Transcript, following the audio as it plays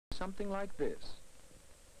something like this.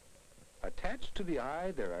 Attached to the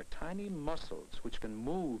eye, there are tiny muscles which can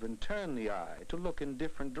move and turn the eye to look in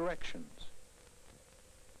different directions.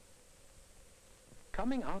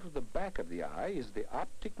 Coming out of the back of the eye is the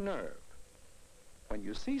optic nerve. When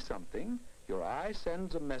you see something, your eye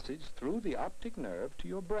sends a message through the optic nerve to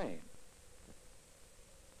your brain.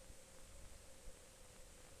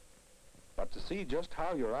 But to see just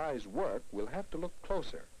how your eyes work, we'll have to look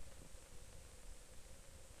closer.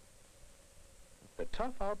 The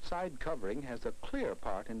tough outside covering has a clear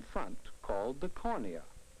part in front called the cornea.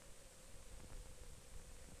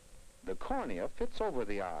 The cornea fits over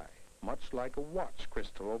the eye, much like a watch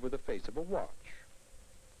crystal over the face of a watch.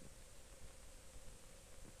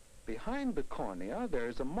 Behind the cornea, there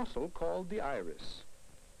is a muscle called the iris.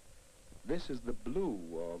 This is the blue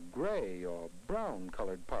or gray or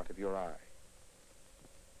brown-colored part of your eye.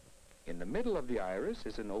 In the middle of the iris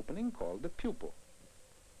is an opening called the pupil.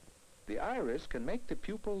 The iris can make the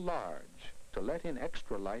pupil large to let in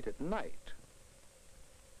extra light at night,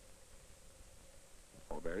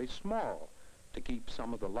 or very small to keep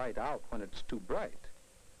some of the light out when it's too bright.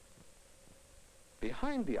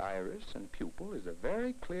 Behind the iris and pupil is a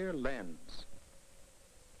very clear lens.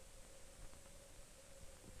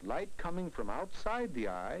 Light coming from outside the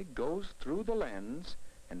eye goes through the lens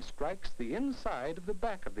and strikes the inside of the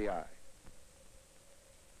back of the eye.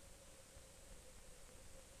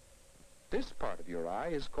 This part of your eye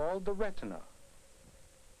is called the retina.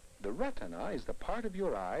 The retina is the part of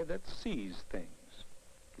your eye that sees things.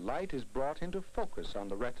 Light is brought into focus on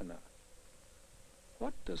the retina.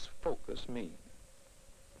 What does focus mean?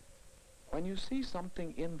 When you see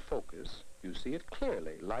something in focus, you see it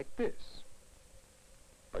clearly, like this.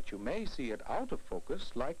 But you may see it out of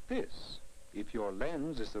focus like this, if your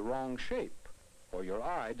lens is the wrong shape, or your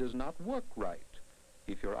eye does not work right,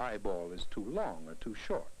 if your eyeball is too long or too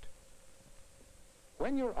short.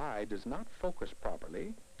 When your eye does not focus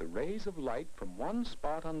properly, the rays of light from one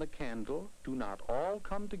spot on the candle do not all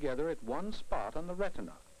come together at one spot on the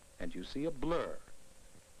retina, and you see a blur.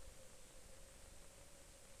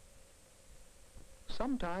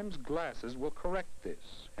 Sometimes glasses will correct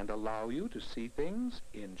this and allow you to see things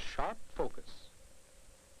in sharp focus.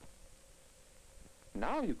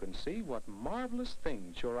 Now you can see what marvelous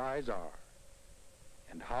things your eyes are,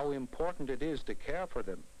 and how important it is to care for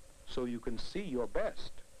them so you can see your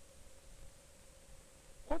best.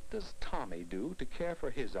 What does Tommy do to care for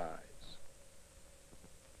his eyes?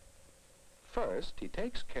 First, he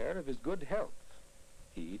takes care of his good health.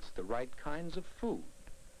 He eats the right kinds of food,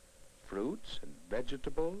 fruits and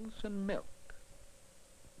vegetables and milk.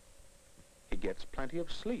 He gets plenty of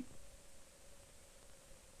sleep,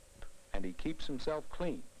 and he keeps himself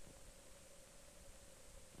clean.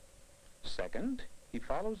 Second, he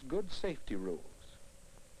follows good safety rules.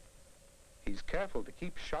 He's careful to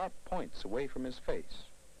keep sharp points away from his face.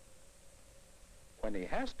 When he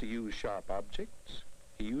has to use sharp objects,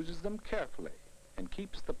 he uses them carefully and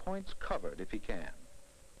keeps the points covered if he can.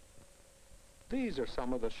 These are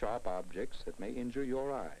some of the sharp objects that may injure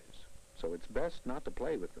your eyes, so it's best not to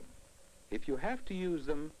play with them. If you have to use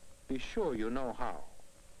them, be sure you know how.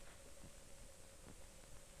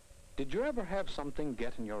 Did you ever have something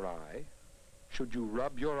get in your eye? Should you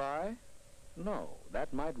rub your eye? No,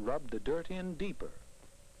 that might rub the dirt in deeper.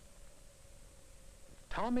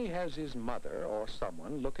 Tommy has his mother or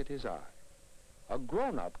someone look at his eye. A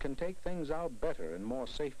grown-up can take things out better and more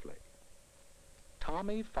safely.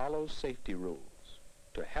 Tommy follows safety rules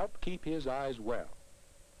to help keep his eyes well.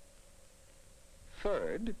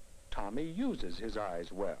 Third, Tommy uses his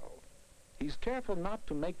eyes well. He's careful not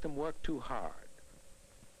to make them work too hard.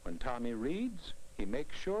 When Tommy reads, he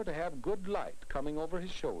makes sure to have good light coming over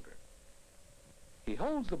his shoulder. He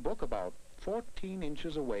holds the book about 14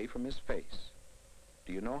 inches away from his face.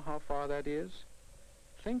 Do you know how far that is?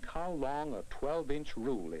 Think how long a 12-inch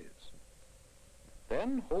rule is.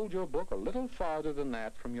 Then hold your book a little farther than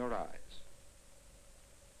that from your eyes.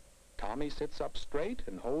 Tommy sits up straight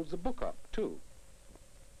and holds the book up, too.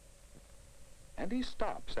 And he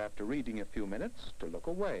stops after reading a few minutes to look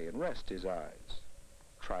away and rest his eyes.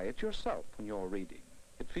 Try it yourself when you're reading.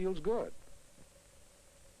 It feels good.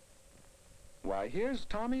 Why, here's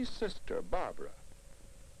Tommy's sister, Barbara.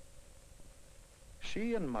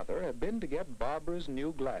 She and Mother have been to get Barbara's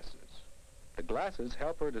new glasses. The glasses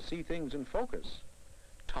help her to see things in focus.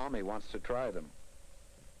 Tommy wants to try them.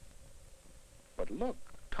 But look,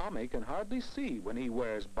 Tommy can hardly see when he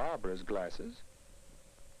wears Barbara's glasses.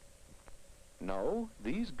 No,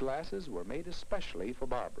 these glasses were made especially for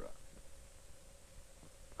Barbara.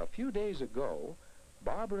 A few days ago,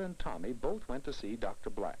 Barbara and Tommy both went to see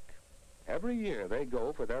Dr. Black. Every year they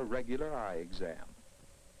go for their regular eye exam.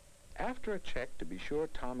 After a check to be sure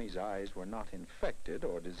Tommy's eyes were not infected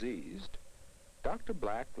or diseased, Dr.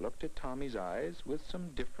 Black looked at Tommy's eyes with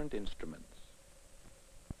some different instruments.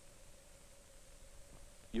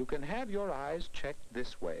 You can have your eyes checked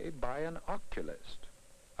this way by an oculist,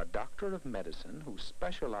 a doctor of medicine who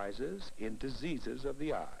specializes in diseases of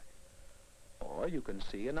the eye. Or you can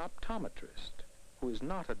see an optometrist, who is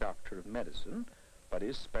not a doctor of medicine, but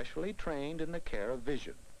is specially trained in the care of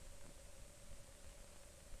vision.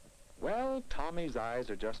 Well, Tommy's eyes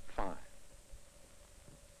are just fine.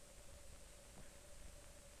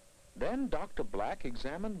 Then Dr. Black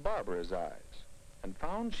examined Barbara's eyes and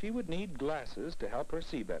found she would need glasses to help her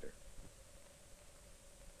see better.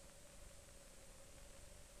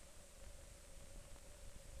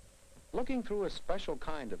 Looking through a special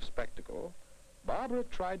kind of spectacle, Barbara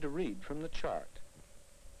tried to read from the chart.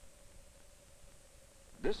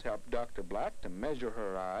 This helped Dr. Black to measure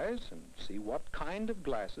her eyes and see what kind of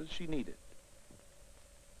glasses she needed.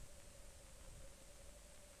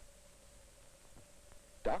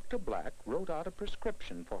 Dr. Black wrote out a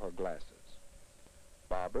prescription for her glasses.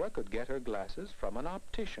 Barbara could get her glasses from an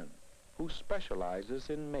optician who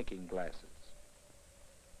specializes in making glasses.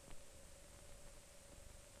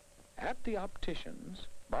 At the optician's,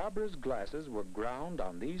 Barbara's glasses were ground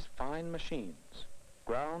on these fine machines,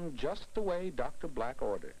 ground just the way Dr. Black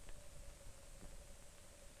ordered.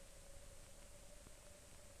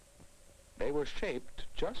 They were shaped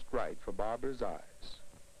just right for Barbara's eyes.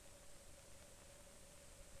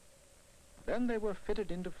 Then they were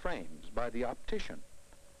fitted into frames by the optician.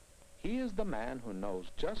 He is the man who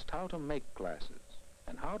knows just how to make glasses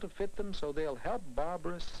and how to fit them so they'll help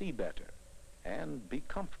Barbara see better and be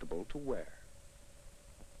comfortable to wear.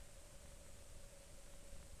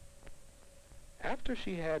 After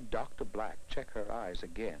she had Dr. Black check her eyes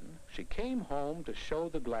again, she came home to show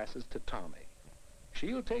the glasses to Tommy.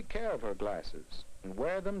 She'll take care of her glasses and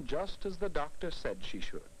wear them just as the doctor said she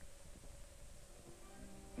should.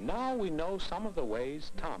 Now we know some of the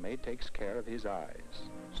ways Tommy takes care of his eyes,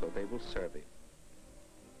 so they will serve him.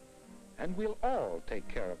 And we'll all take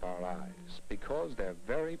care of our eyes, because they're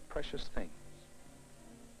very precious things.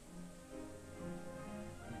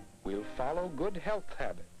 We'll follow good health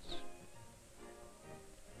habits.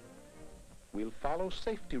 We'll follow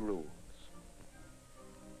safety rules.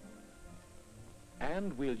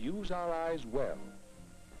 And we'll use our eyes well.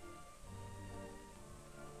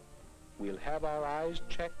 We'll have our eyes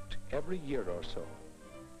checked every year or so.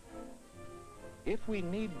 If we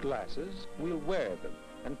need glasses, we'll wear them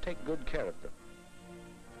and take good care of them.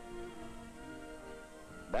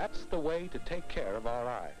 That's the way to take care of our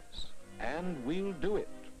eyes. And we'll do it,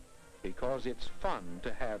 because it's fun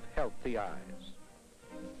to have healthy eyes.